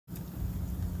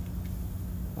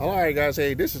All right, guys.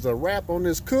 Hey, this is a wrap on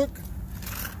this cook,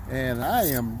 and I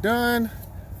am done.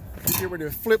 I'm getting ready to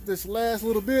flip this last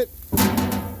little bit,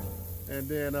 and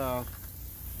then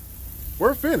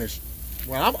we're finished.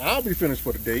 Well, I'll be finished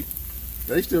for the day.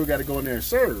 They still got to go in there and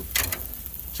serve.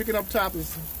 Chicken up top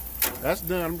that's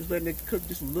done. I'm just letting it cook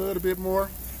just a little bit more,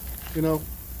 you know,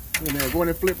 and then go in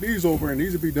and flip these over, and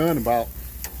these will be done about,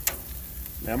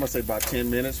 now I'm gonna say about 10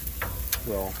 minutes.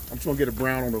 Well, I'm just gonna get it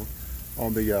brown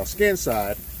on the skin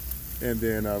side, and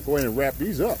then go ahead and wrap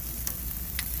these up.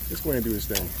 Let's go ahead and do this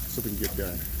thing so we can get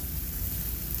done.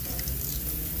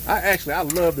 I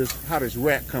love this, how this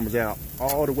wrap comes out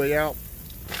all the way out,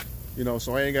 you know,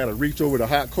 so I ain't gotta reach over the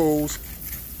hot coals,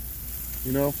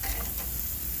 you know.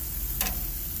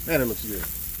 Man, it looks good.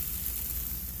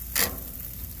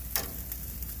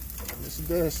 Yes, it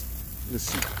does. Let's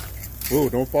see. Oh,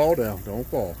 don't fall down. Don't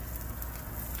fall.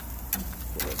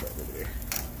 Put that back over there.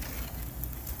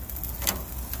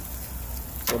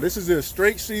 So this is a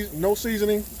straight no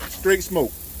seasoning, straight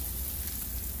smoke.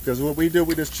 Because what we do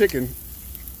with this chicken,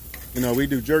 you know, we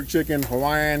do jerk chicken,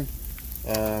 Hawaiian.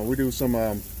 We do some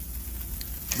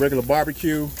regular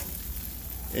barbecue,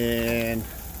 and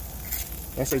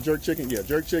I say jerk chicken. Yeah,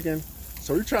 jerk chicken.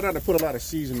 So we try not to put a lot of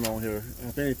seasoning on here.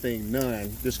 If anything,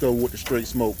 none. Just go with the straight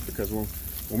smoke, because when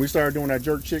we started doing that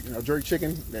jerk chicken,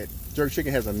 that jerk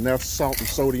chicken has enough salt and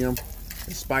sodium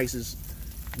and spices.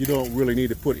 You don't really need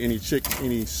to put any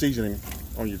seasoning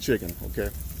on your chicken, okay?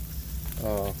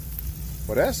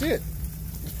 But that's it.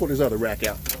 Let's put this other rack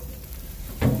out.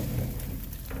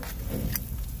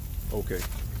 Okay,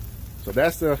 so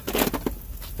that's the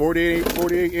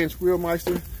 48-inch Grill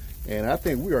Miester, and I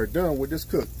think we are done with this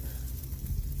cook.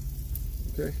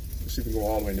 Okay, let's see if we can go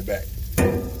all the way in the back.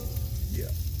 Yeah.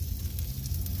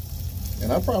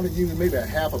 And I'm probably using maybe a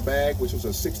half a bag, which was a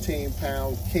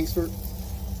 16-pound Kingsford,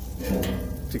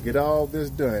 to get all this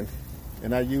done.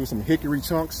 And I used some hickory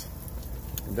chunks,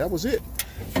 and that was it.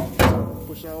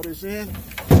 Push all this in.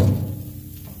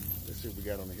 Let's see what we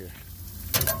got on here.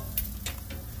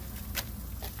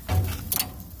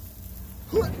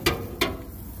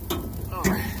 All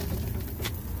right.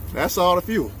 That's all the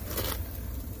fuel.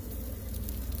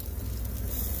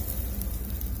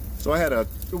 So I had it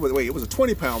was a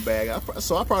 20-pound bag.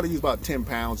 So I probably used about 10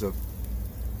 pounds of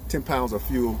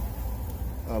fuel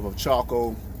of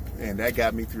charcoal, and that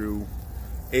got me through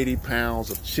 80 pounds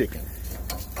of chicken.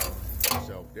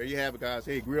 So there you have it, guys.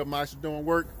 Hey, Grill Miester doing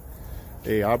work.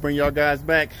 Hey, I'll bring y'all guys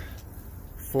back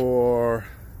for,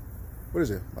 what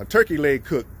is it? A turkey leg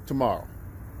cook tomorrow.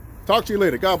 Talk to you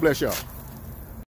later. God bless y'all.